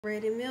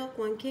Ready milk,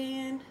 1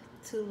 can,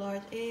 2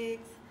 large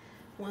eggs,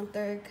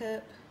 1/3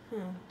 cup,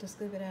 to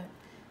scoop it out,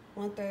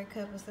 1/3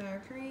 cup of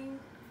sour cream.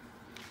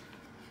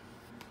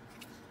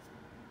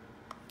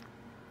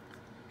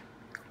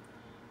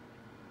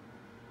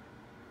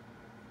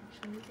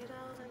 Make sure you get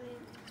all of it.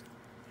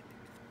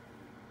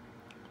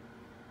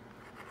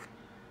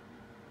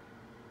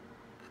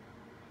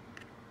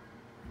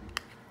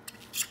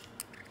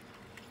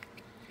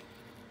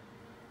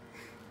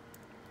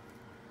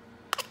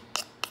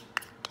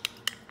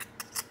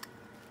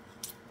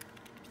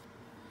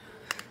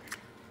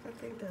 I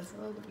think that's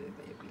all of it,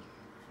 baby.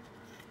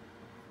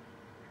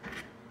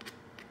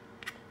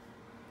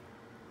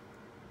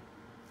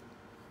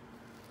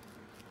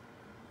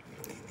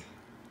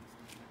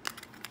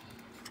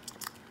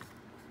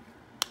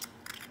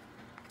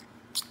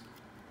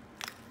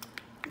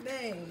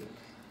 Babe,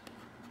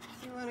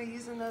 you want to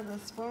use another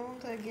spoon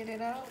to get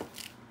it out?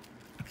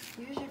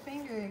 Use your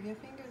finger. Your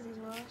fingers is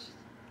washed.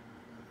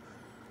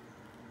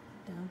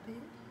 Dump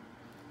it.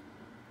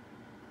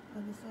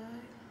 Other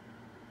side.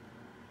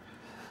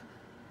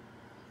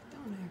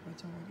 Don't act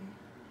retarded.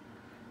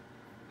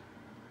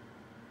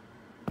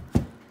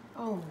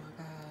 Oh my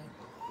God.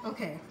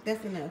 Okay,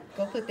 that's enough.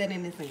 Go put that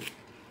in the sink.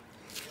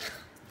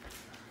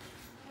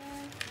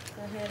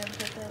 Go ahead and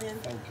put that in.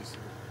 Focus.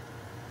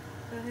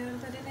 Go ahead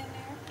and put it in there.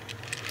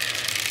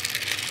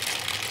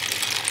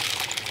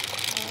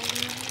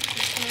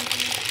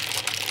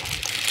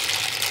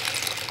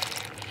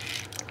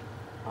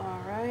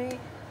 All right.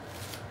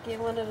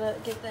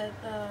 Get that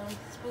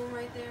spoon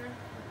right there.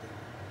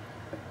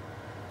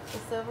 The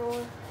silver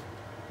one.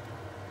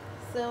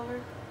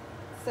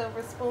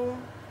 Silver spoon.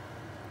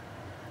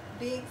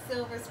 Big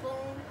silver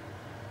spoon.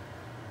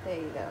 There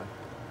you go.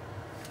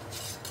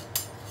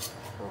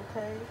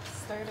 Okay,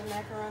 stir the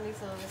macaroni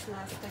so it's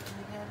not sticking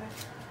together.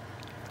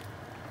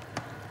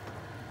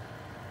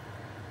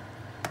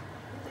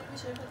 You think we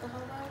should put the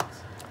whole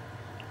box?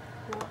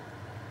 No.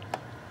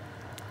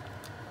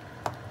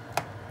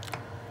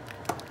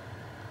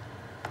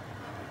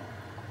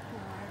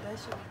 Alright, that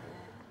should be good.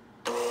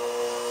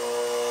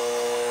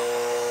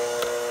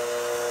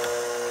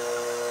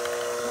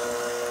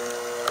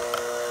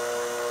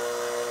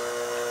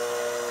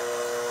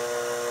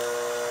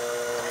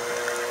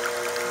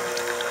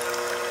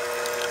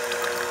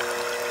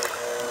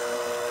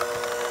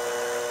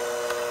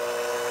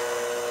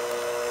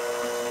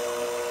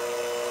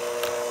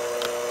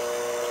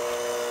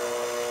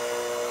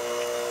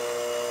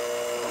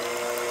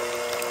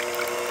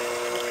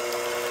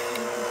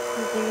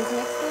 Things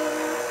mixed in.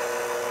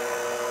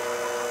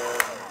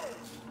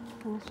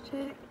 Let's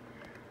check.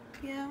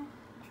 Yeah,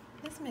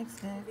 let's mix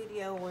that.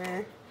 Video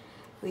where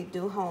we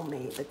do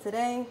homemade, but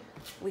today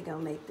we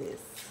gonna make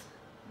this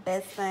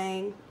best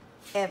thing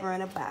ever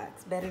in a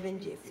box, better than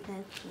Jiffy.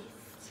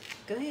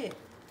 Go ahead.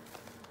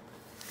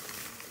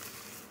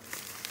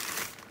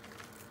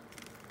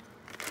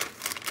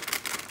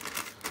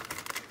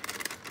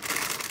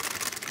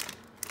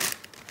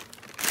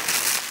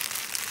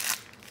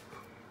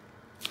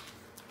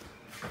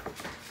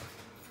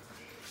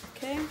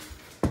 Okay,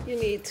 you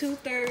need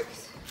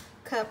 2/3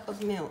 cup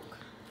of milk.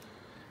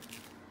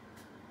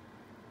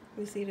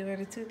 You see where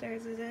the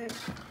 2/3 is at?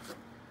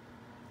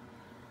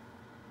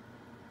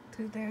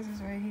 2/3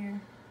 is right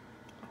here.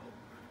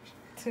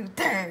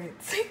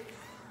 2/3.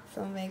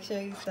 So make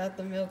sure you start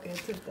the milk at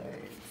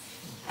 2/3.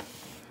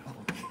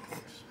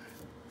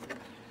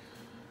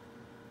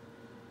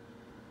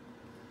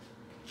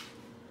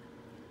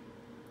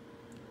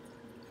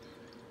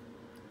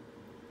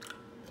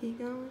 Keep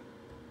going.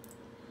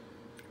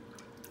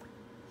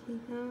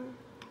 Keep going.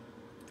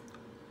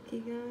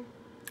 Keep going.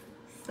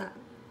 Stop.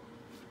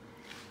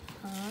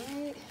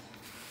 Alright.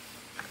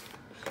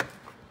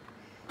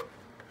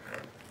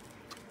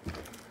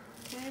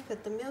 Okay,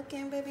 put the milk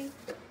in, baby.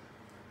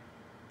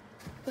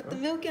 Put the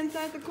milk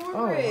inside the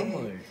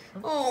cornbread.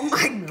 Oh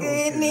my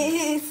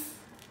goodness.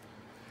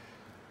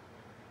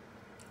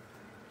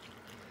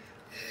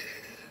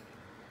 Okay.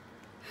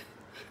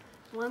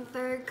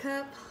 1/3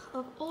 cup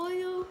of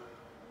oil.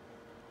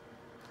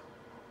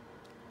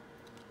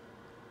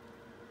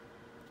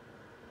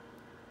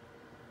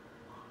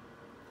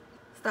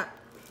 Stop.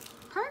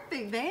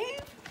 Perfect, babe.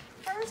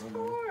 First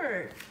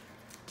pour.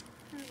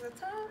 Here's the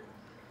top.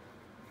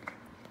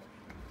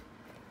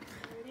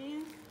 Pour it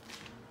in.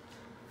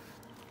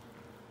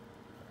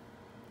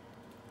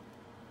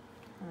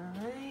 All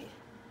right.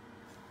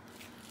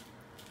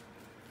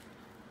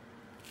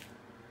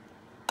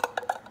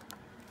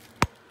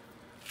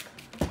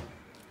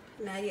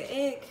 Now your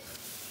egg.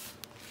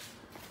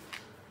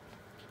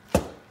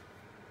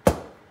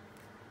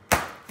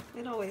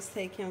 It always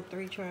take him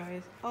 3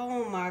 tries.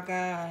 Oh my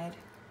God.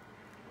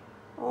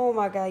 Oh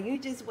my God, you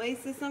just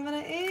wasted some of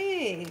the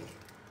egg.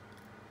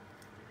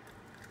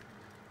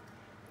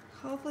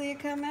 Hopefully it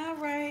come out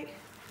right.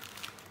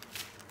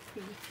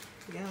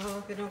 Y'all,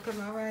 if it don't come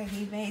out right,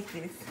 he made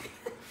this.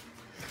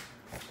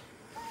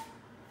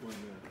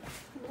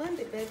 Blend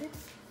it, baby.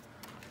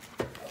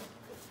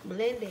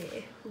 Blend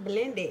it,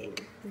 blend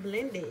it,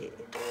 blend it.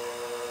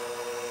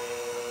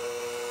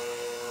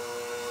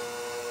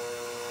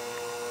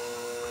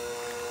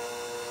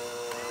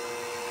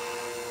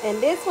 And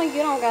this one,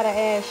 you don't gotta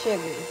add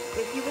sugar.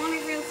 If you want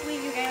it real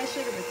sweet, you can add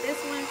sugar, but this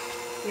one,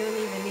 you don't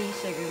even need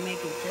sugar. Make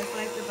it just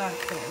like the box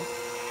says.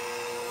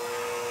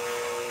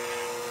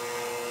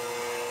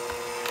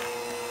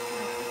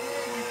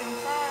 Get them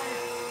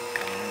sides.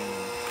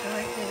 Go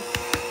like this.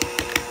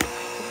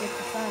 To get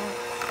the side.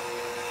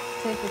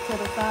 Take it to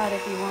the side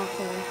if you want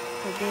to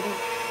get it.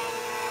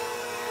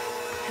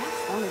 My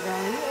stomach down.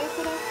 You ate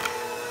today?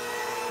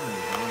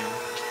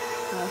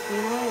 Must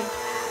be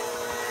nice.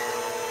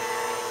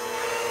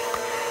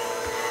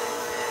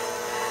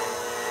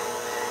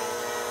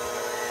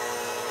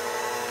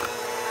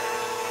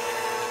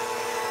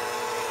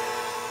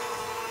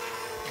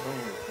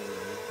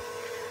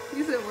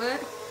 You said what?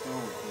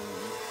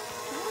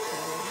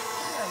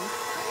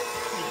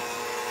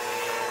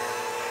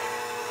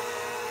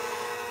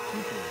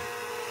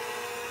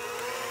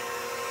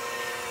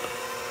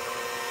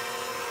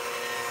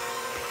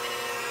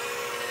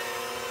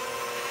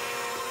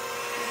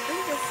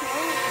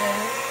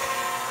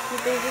 You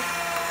think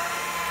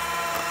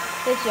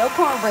it's your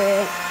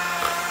cornbread.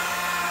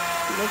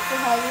 Mix it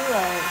how you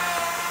like.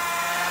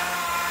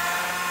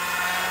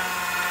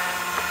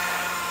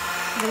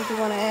 Think you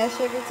want to add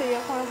sugar to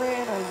your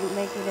cornbread, or you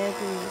make it as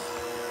is?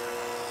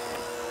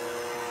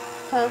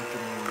 Huh?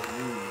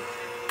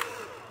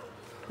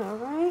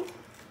 Alright.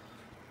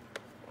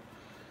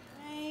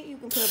 Alright, you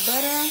can put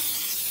butter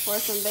or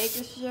some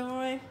baking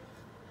soda.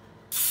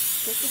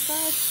 Get the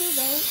sides too,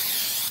 babe.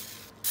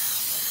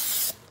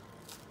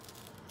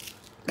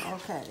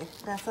 Okay,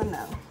 that's a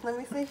no. Let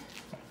me see.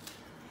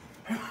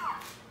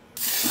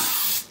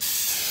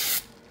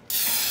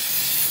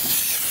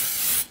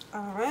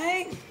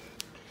 Alright.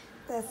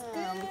 That's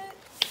good.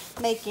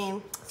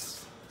 Making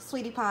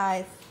sweetie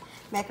pies,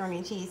 macaroni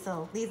and cheese.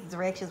 So these are the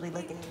directions we're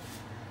looking at.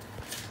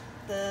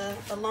 The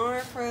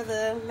alarm for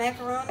the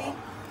macaroni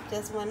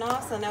just went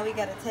off, so now we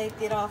gotta take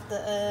it off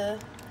the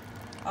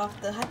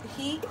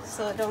heat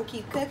so it don't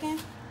keep cooking.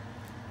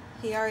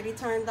 He already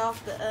turned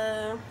off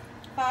the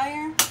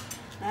fire.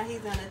 Now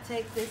he's gonna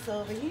take this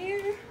over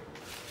here.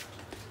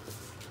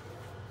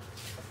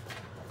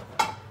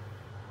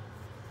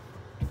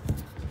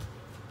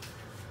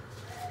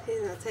 He's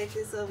gonna take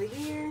this over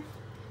here.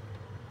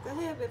 Go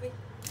ahead, baby.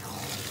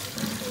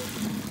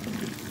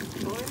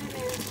 Pour it in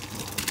there.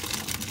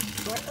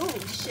 Oh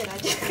shit, I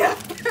just got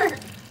hurt.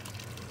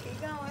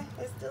 Keep going.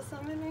 There's still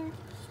some in there.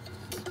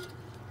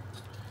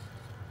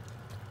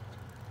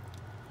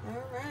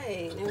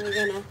 Alright, and we're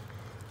gonna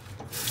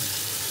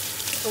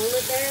cool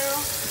it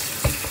down.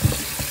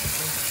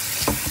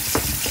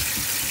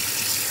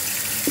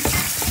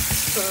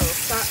 So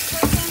stop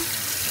cooking.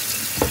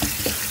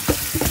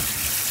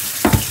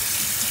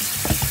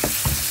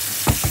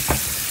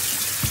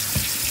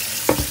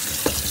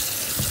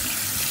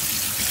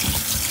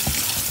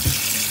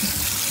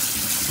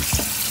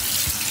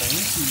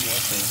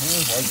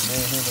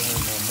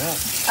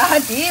 I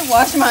did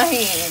wash my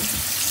hands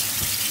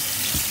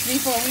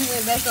before we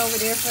went back over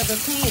there for the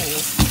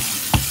pan.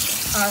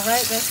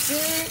 Alright, that's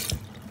good.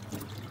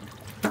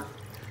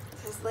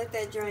 Just let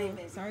that drain.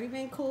 It's already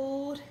been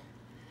cooled.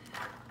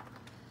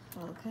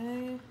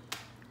 Okay.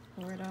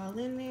 Pour it all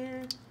in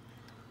there.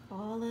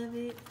 All of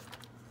it.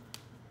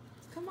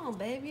 Come on,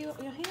 baby. Your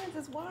hands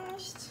is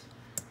washed.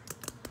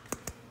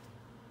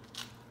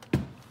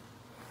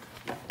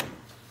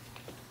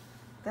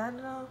 Got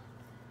it all?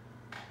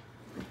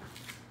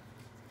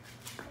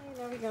 Okay,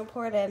 now we're going to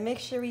pour that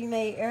mixture we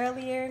made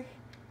earlier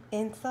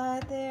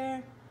inside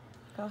there.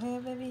 Go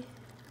ahead, baby.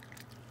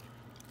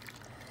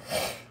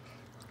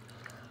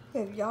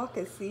 If y'all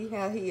can see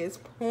how he is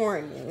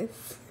pouring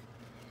this.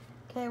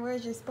 Okay,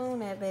 where's your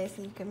spoon at, babe,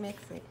 so you can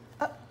mix it?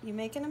 Oh, you're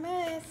making a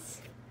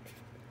mess.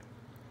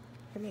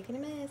 You're making a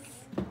mess.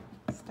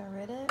 Stir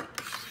it up.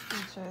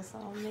 Make sure it's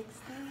all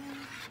mixed in.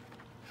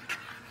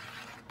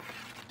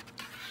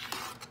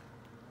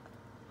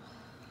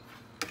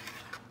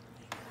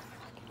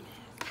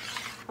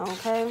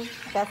 Okay,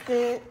 that's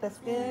good. That's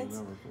good.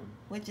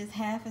 Which is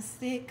half a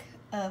stick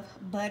of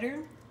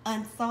butter,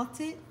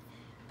 unsalted.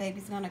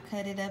 Baby's gonna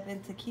cut it up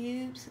into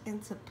cubes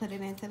and to put it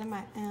into the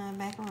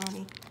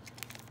macaroni.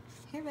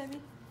 Here,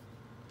 baby.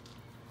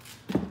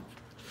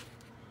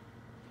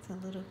 To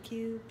little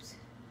cubes.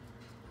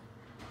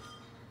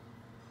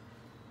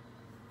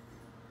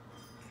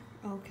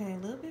 Okay, a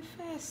little bit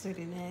faster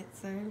than that,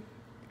 sir.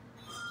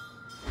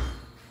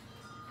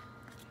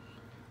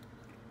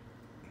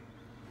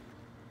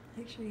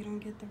 Make sure you don't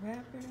get the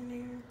wrapper in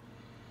there.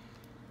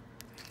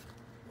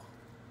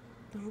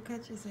 Don't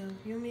cut yourself.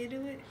 You want me to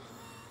do it?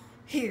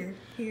 Here,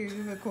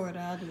 you record,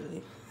 I'll do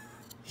it.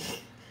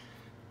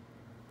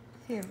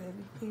 Here,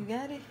 baby. You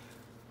got it?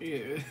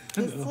 Yeah.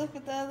 Just flip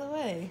it the other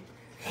way.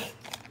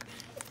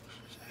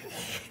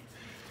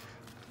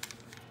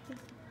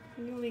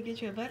 You want me to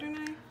get you a butter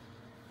knife?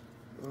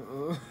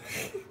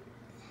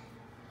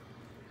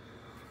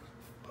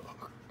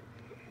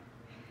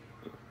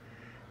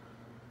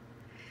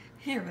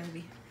 Here,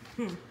 baby.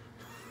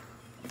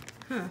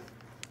 Huh.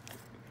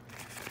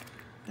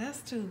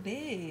 That's too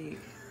big.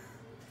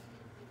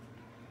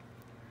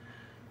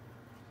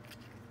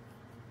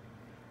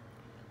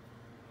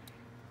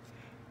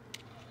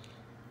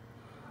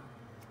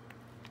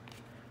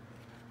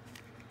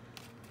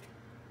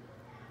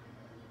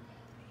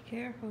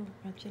 careful.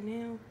 Watch your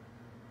nail.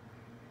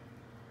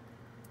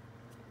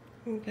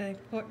 Okay,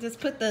 just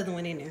put the other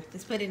one in there.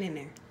 Just put it in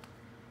there.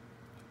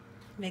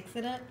 Mix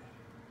it up.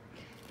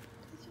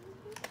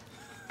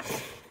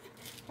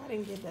 I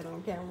didn't get that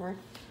on camera.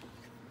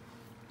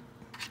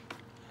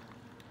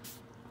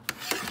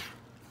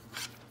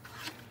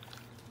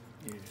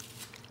 Yeah.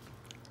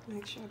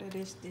 Make sure that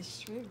it's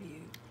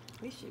distributed.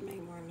 We should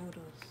make more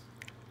noodles.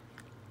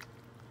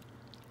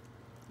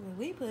 Well,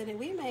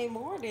 we made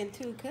more than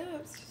 2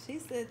 cups. She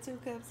said 2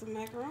 cups of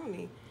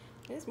macaroni.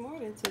 It's more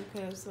than 2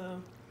 cups,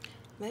 so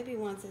maybe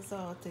once it's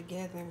all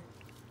together.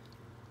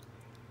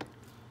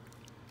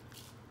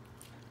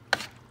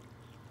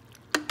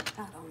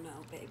 I don't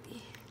know,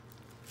 baby.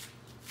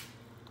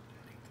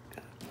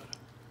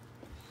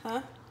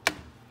 Huh? That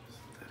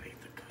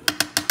ain't the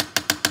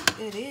cup.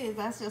 It is.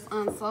 That's just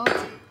unsalted.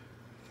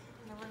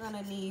 Now we're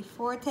gonna need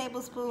 4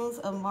 tablespoons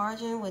of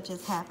margarine, which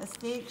is half a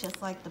stick,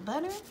 just like the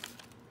butter.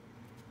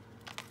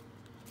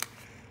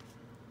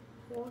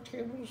 4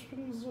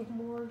 tablespoons of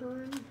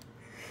margarine.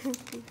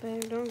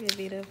 Babe, don't get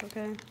beat up,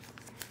 okay?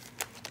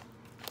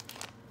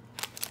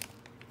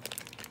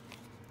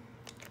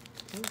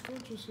 That's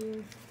what you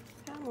said.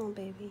 Come on,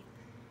 baby.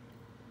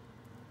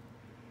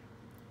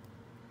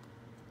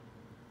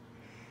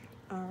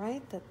 All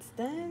right, that's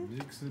done.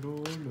 Mix it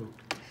all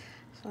up.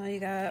 So you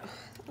got,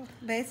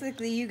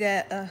 basically you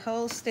got a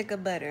whole stick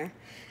of butter,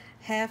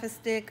 half a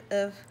stick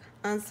of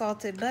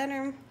unsalted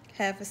butter,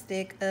 half a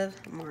stick of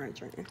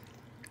margarine.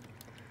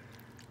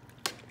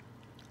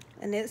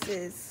 And this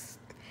is,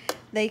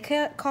 they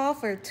call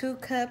for 2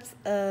 cups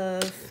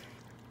of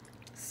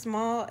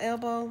small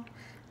elbow,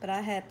 but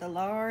I had the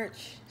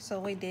large, so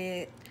we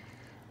did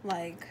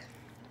like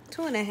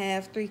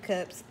 2.5, 3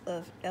 cups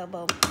of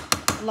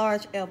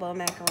large elbow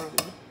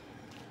macaroni.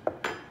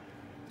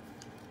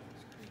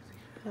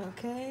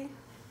 Okay,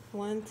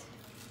 one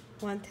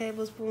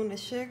tablespoon of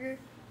sugar.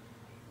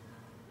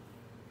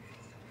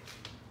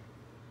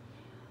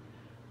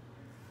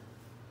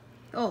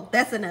 Oh,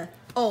 that's enough.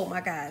 Oh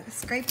my God,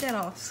 scrape that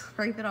off.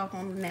 Scrape it off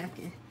on the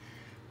napkin.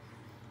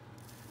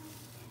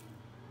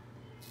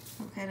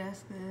 Okay,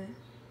 that's good.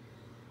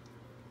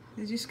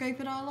 Did you scrape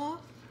it all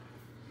off?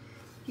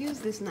 Use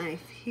this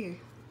knife here.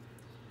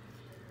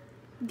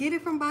 Get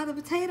it from by the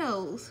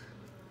potatoes.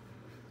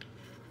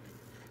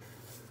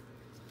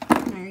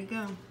 There you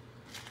go.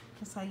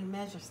 That's how you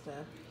measure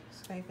stuff.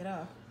 Scrape it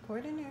off. Pour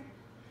it in there.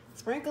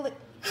 Sprinkle it.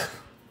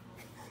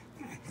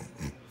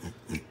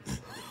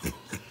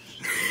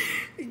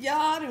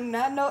 Y'all do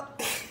not know.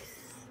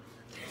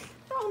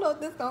 I don't know if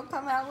this gonna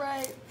come out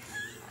right.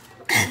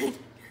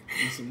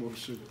 Need some more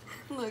sugar.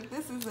 Look,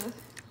 this is a.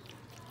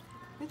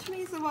 What you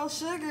mean some more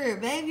sugar,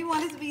 babe? You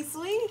want it to be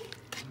sweet?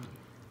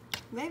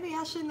 Maybe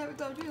I shouldn't have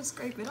told you to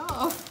scrape it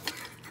off.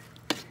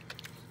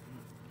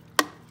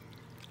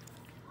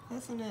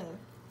 That's enough.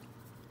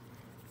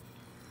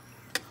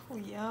 Oh,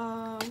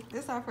 y'all.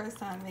 This is our first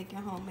time making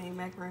homemade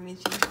macaroni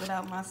and cheese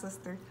without my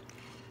sister.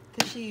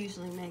 Because she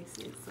usually makes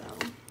it, so.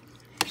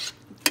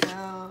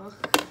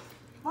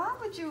 Why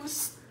would you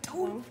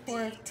stupid?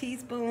 1/4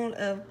 teaspoon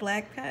of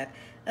black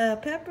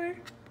pepper.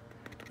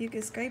 You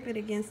can scrape it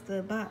against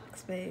the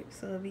box, babe,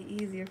 so it'll be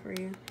easier for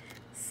you.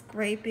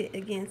 Scrape it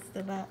against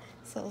the box.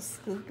 So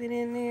scoop it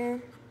in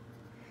there.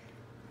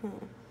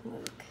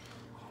 Look.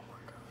 Oh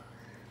my God.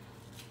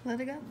 Let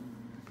it go.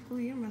 Ooh,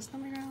 you're my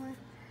stomach growling.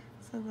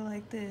 So go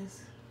like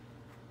this.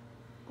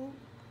 Ooh.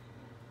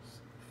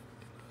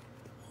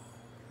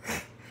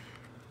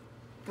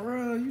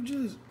 Bruh, you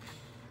just.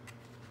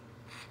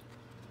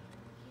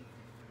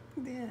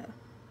 Yeah.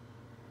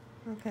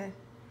 Okay.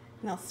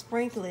 Now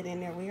sprinkle it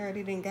in there. We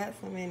already done got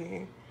some in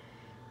there.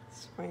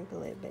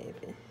 Sprinkle it,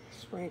 baby.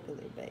 Sprinkle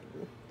it,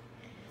 baby.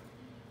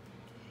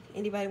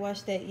 Anybody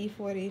watch that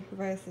E40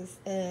 versus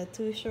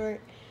Too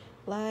Short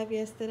live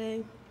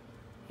yesterday?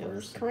 It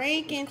was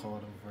cranking. It's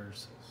called a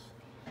versus.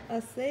 I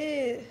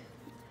said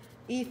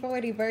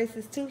E40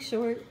 versus Too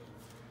Short.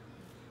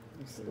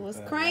 It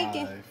was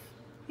cranking. Live.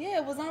 Yeah,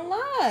 it was on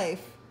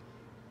live.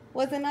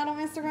 Was it not on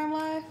Instagram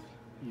Live?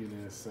 You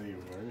didn't say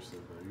versus,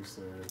 though. You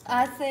said.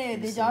 I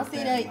said, did y'all see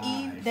that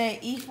live.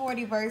 that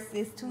E40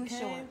 versus Too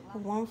Short?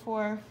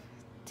 1/4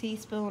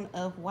 teaspoon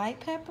of white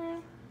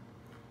pepper.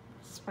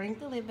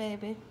 Sprinkle it,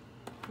 baby.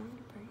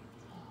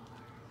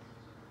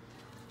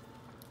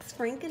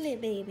 Sprinkle it,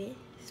 baby.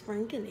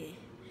 Sprinkle it.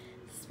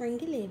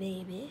 Sprinkle it,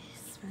 baby.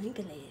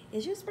 Sprinkle it.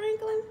 Is you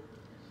sprinkling?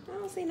 I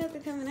don't see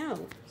nothing coming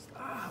out.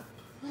 Stop.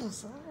 I'm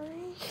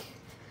sorry.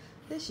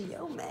 This is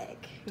your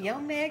mac. Your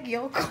mac,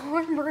 your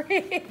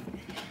cornbread.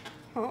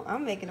 Oh,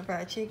 I'm making a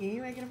fried chicken.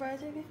 You making a fried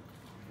chicken?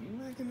 You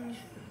making that?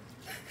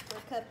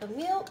 A cup of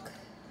milk.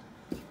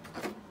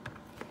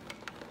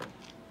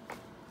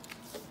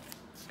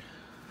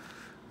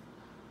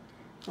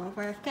 One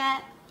for a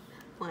cat.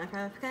 One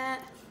for a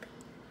cat.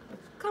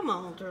 Come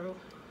on, Drew.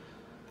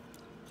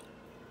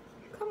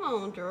 Come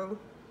on, Drew.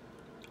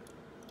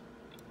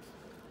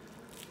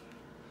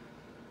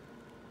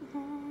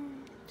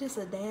 Just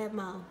a dab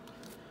more.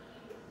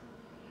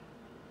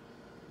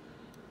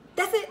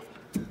 That's it.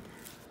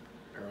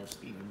 Earl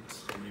Stevens.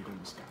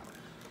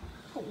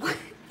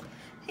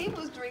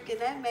 drinking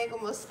that mango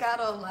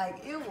Moscato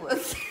like it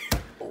was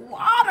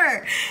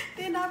water.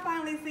 Then I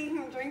finally see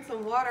him drink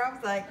some water. I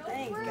was like,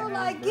 dang, girl,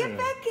 like, get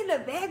back in the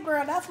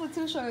background. That's what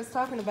Too Short is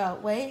talking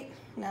about. Wait,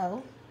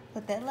 no,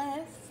 let that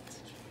last.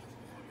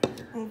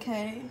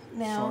 Okay,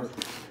 now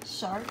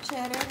sharp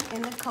cheddar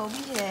in the Kobe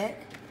Jack.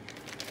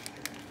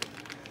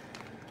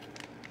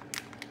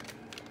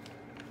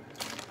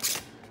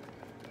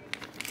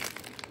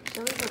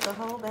 Should we put the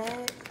whole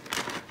bag?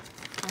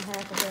 Or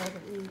half a bag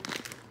of each?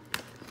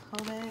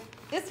 Whole bag?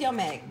 It's your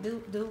mag.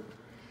 Do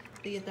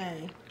your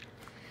thing.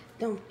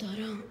 Don't.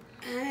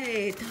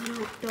 Hey,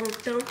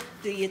 don't.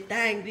 Do your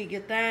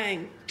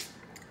thing.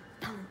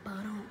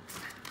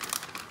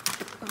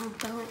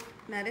 Don't.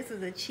 Now this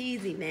is a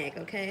cheesy mac,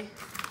 okay?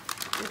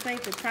 This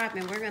ain't the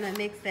topping. We're gonna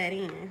mix that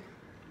in.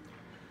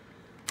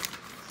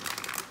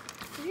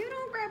 You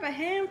don't grab a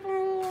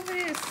handful over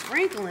there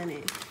sprinkling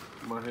it.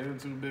 My hand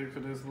too big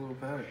for this little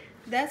pack.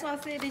 That's why I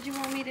said, did you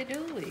want me to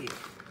do it?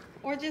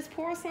 Or just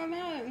pour some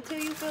out until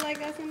you feel like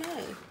that's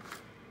enough.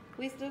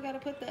 We still gotta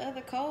put the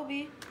other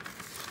Kobe.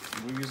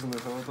 We using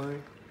this whole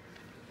thing?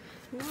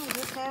 No,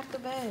 just half the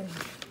bag.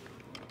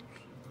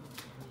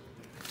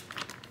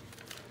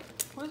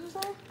 What'd you say?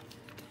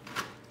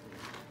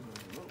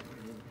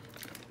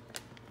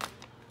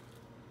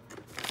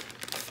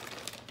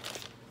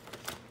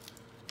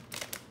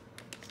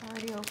 It's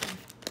already open.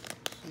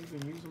 You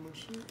been using my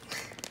shit?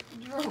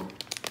 Drew,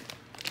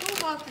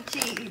 who bought the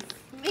cheese?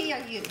 Me or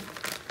you?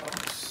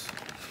 Us.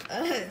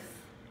 Us.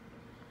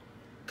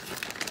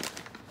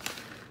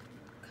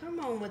 Come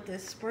on with the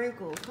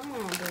sprinkle. Come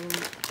on,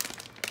 dude.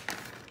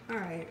 All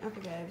right, I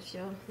forgot it's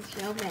your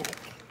Mac.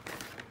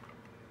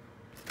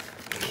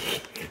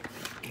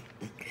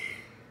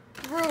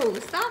 Bro,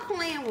 stop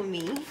playing with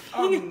me.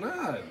 I'm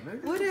not,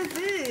 nigga. What is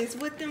this?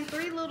 With them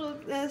 3 little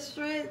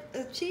shreds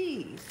of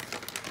cheese.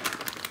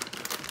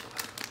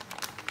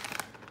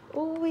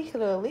 Oh, we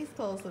could have at least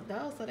closed the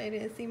door so they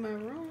didn't see my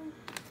room.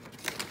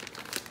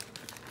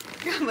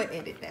 I'm gonna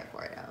edit that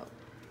part out.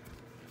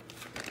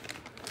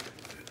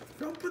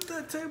 Don't put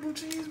that table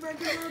cheese back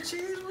in your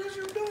cheese. What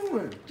you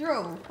doing?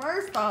 Drew,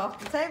 first off,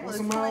 the table is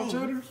Some mild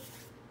clean. cheddar?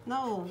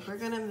 No, we're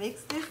gonna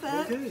mix this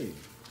up. Okay.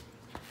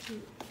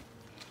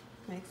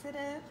 Mix it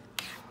up.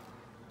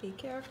 Be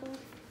careful.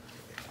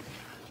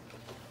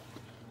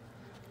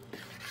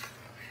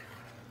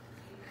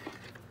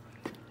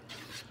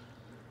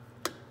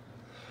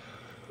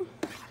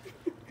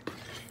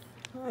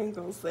 I ain't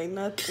gonna say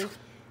nothing.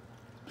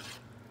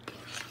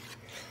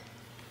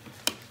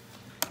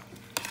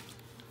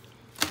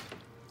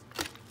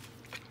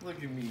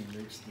 Look at me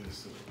mix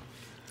this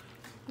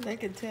up. They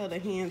can tell the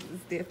hands is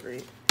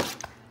different.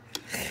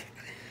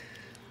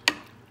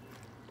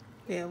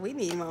 Yeah, we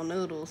need more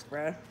noodles,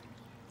 bruh.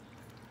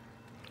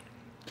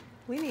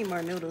 We need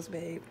more noodles,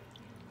 babe.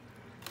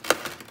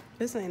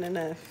 This ain't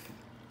enough.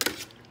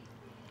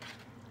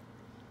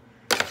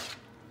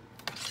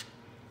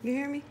 You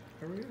hear me?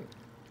 Hurry up.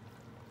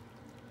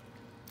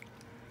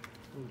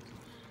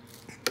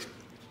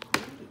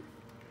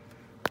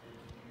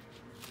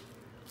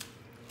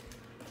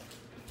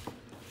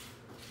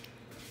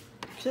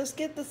 Just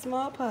get the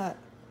small pot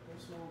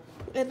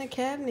in the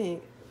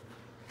cabinet.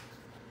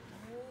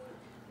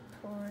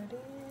 Pour it in.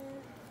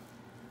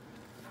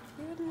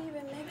 You didn't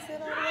even mix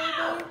it all the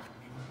way, babe.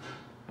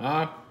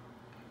 Huh?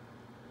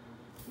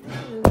 You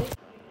didn't mix-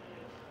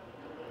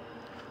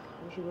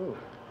 Where should go?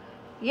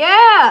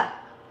 Yeah!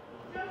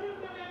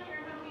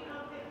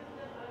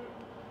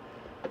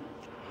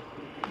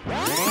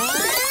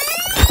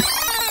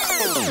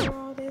 Pour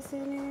all this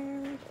in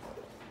there.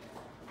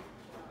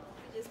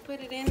 Just put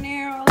it in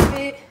there all of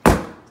it.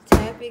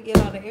 Tap it, get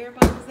all the air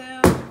bubbles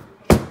out.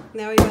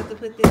 Now we have to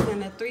put this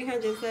in a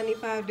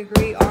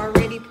 375-degree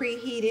already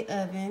preheated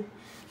oven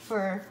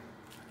for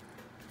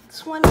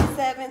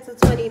 27 to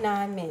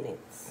 29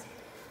 minutes.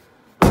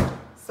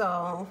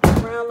 So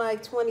around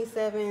like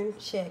 27,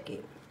 check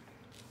it.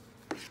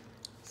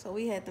 So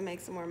we had to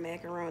make some more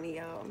macaroni,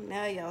 y'all.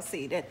 Now y'all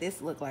see that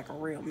this looked like a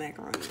real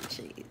macaroni and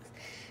cheese.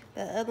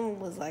 The other one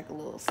was like a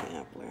little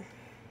sampler.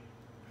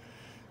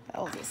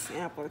 That was a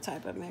sampler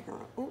type of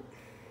macaroni. Ooh,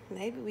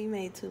 maybe we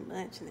made too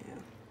much now.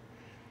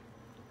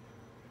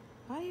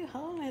 Why are you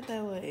holding it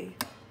that way?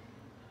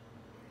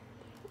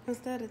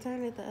 Instead of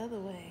turning it the other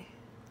way.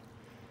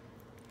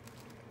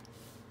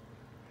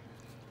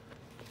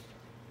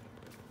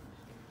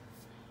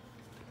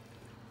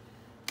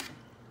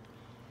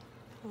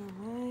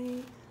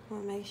 Alright,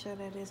 want to make sure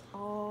that it's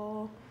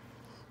all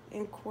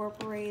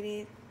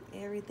incorporated.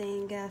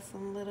 Everything got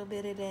some little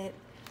bit of that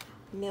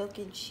milk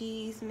and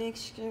cheese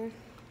mixture.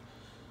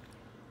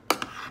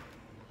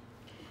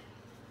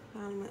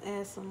 I'm gonna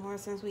add some more,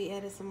 since we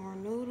added some more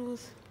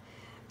noodles,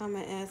 I'm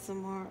gonna add some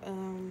more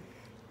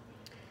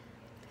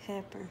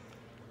pepper.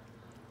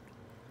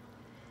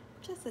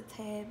 Just a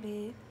tad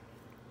bit.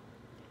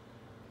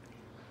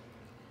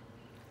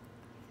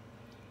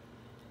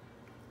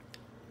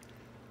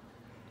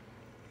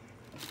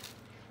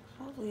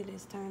 Hopefully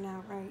this turned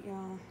out right,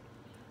 y'all.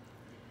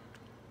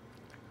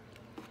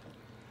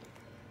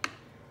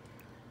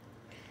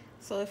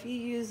 So if you're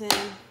using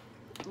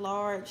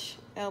large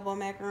elbow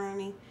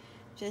macaroni,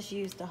 just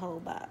use the whole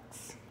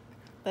box.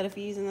 But if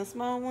you're using a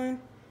small one,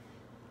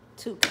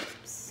 2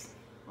 cups.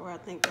 Or I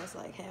think that's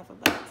like half a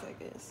box, I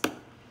guess.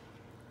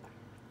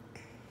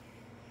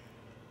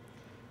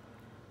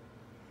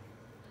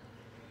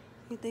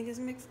 You think it's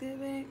mixed good,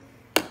 babe?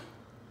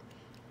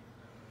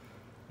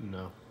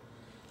 No.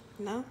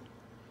 No?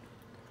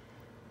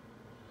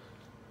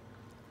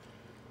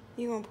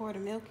 You gonna pour the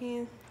milk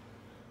in?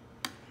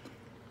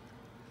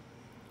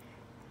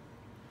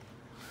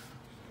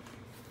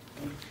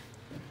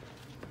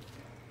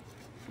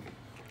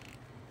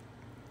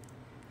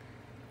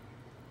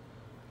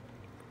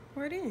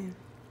 Pour it in.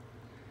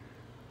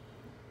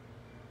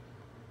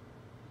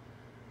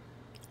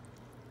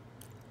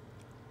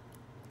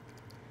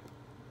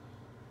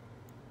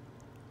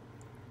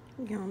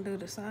 You gonna do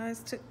the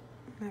size too?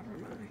 Never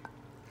mind.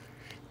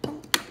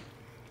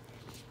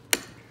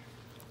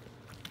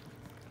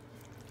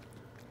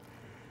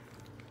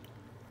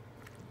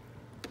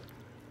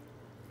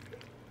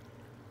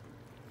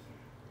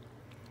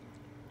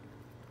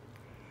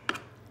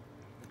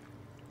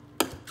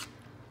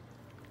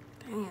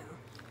 Damn.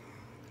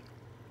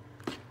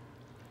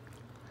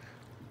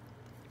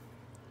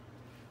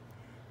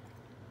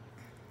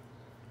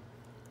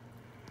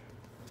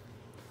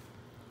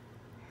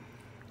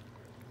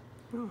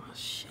 Oh,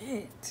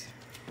 shit.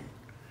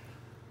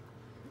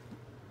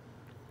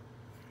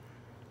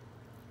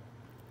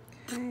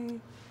 Okay. Make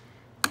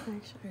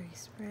sure you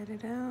spread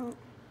it out.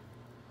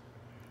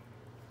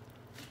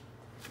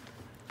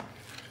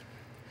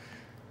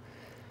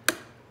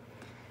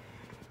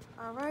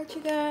 All right,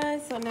 you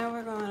guys. So now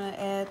we're going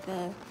to add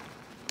the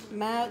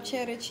mild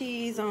cheddar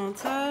cheese on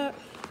top.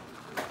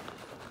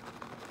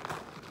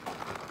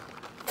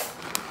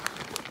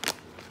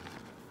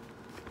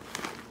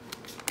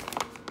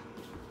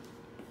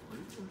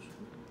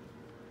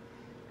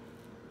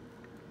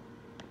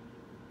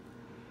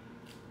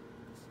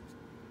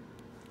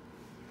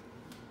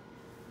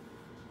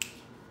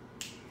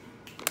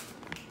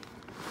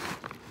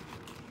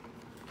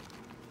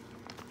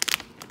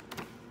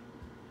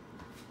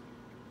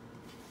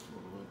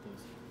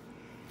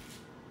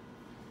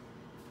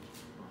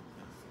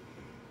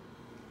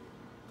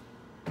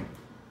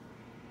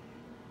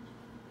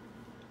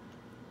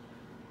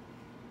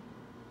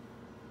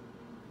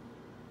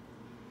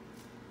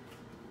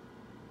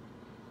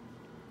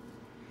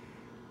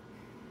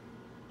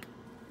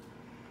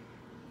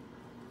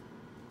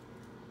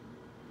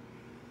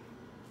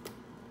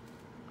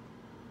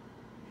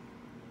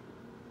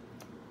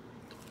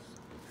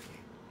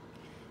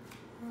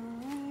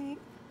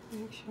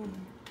 Make sure.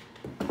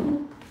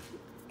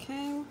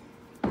 Okay.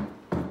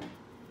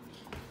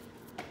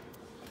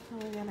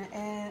 We're gonna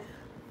add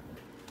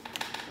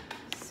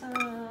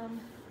some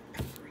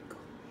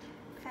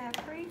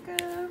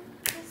paprika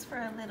just for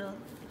a little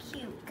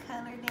cute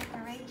color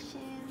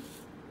decoration.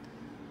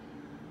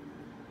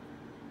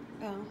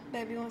 Oh,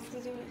 baby wants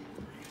to do it.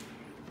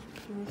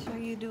 Make sure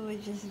you do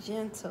it just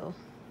gentle.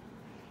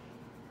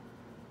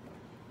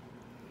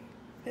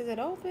 Is it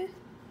open?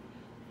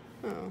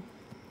 Oh.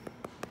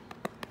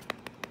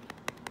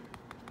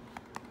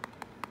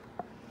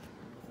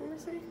 Let me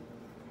see.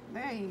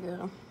 There you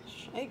go.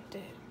 Shake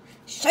that.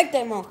 Shake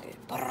that monkey.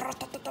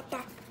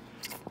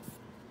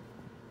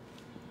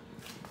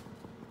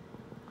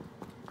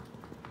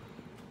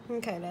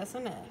 Okay, that's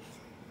enough.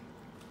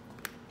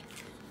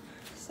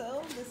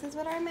 So this is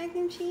what our mac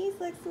and cheese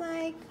looks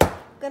like.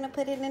 Gonna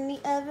put it in the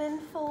oven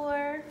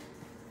for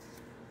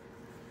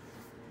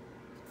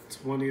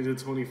 20 to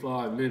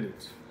 25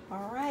 minutes.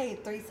 all right,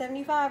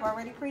 375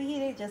 already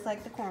preheated, just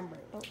like the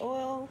cornbread.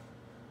 Oil.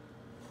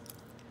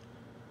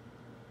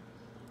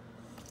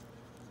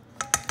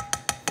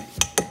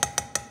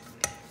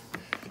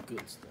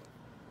 Good stuff.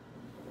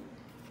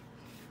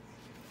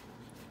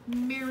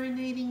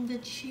 Marinating the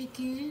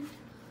chicken.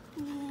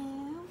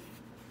 Yeah.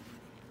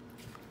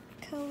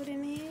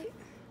 Coating it.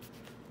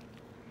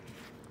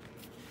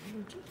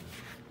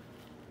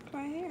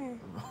 Right here.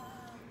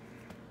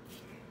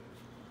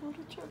 Where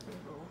the chicken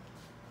go?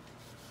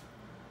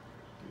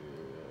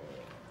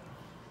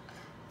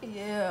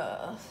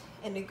 Yeah.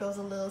 And it goes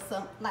a little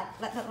something like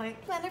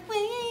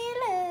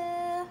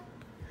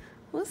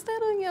what's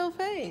that on your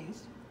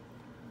face?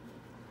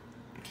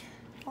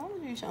 Why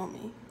would you show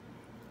me?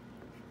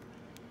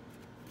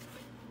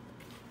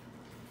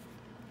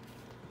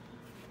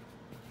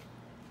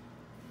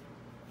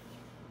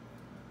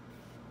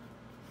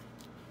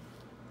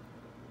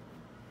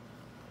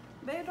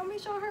 Babe, don't be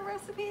showing her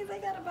recipes. They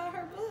gotta buy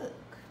her book.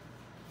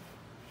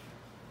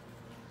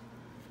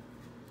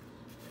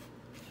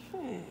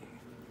 Shit.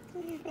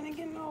 You finna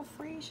get no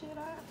free shit.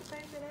 I have to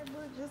pay for that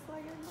book just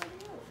like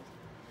everybody else.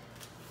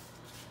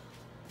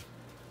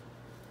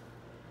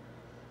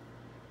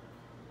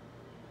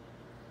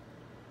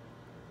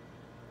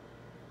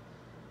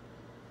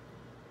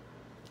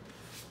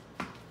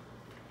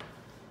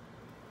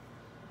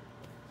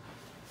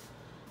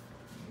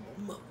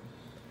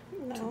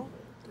 No,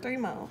 3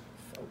 more.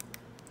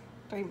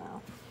 3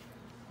 more.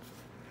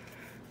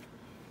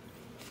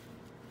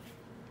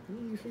 We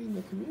ain't feeding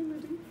the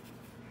community.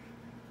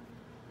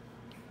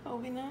 Oh,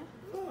 we not?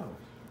 No.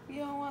 You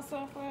don't want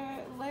some for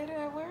later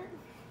at work?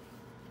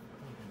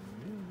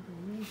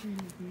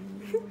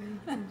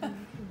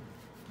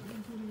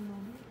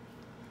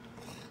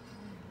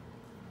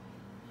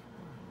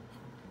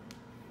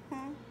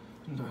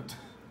 Not.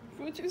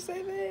 What you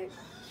say, babe?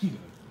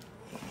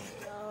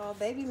 Oh,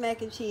 baby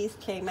mac and cheese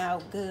came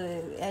out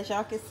good. As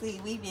y'all can see,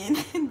 we've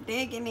been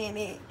digging in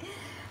it.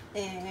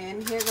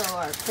 And here go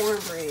our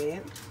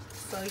cornbread.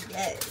 So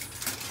yes,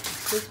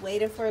 just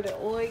waiting for the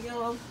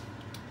oil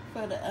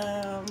for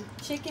the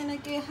chicken to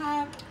get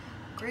hot.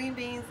 Green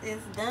beans is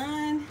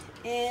done,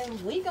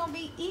 and we gonna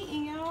be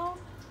eating, y'all.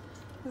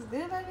 It's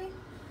good, baby.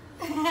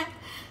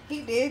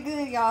 He did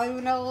good, y'all.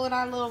 Even though with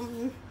our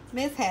little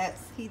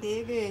mishaps, he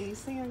did good. You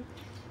see him?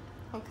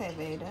 Okay,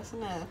 babe, that's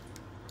enough.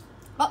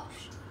 Oh,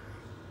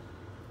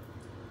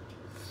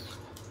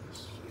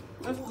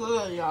 it's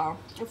good, y'all.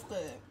 It's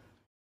good.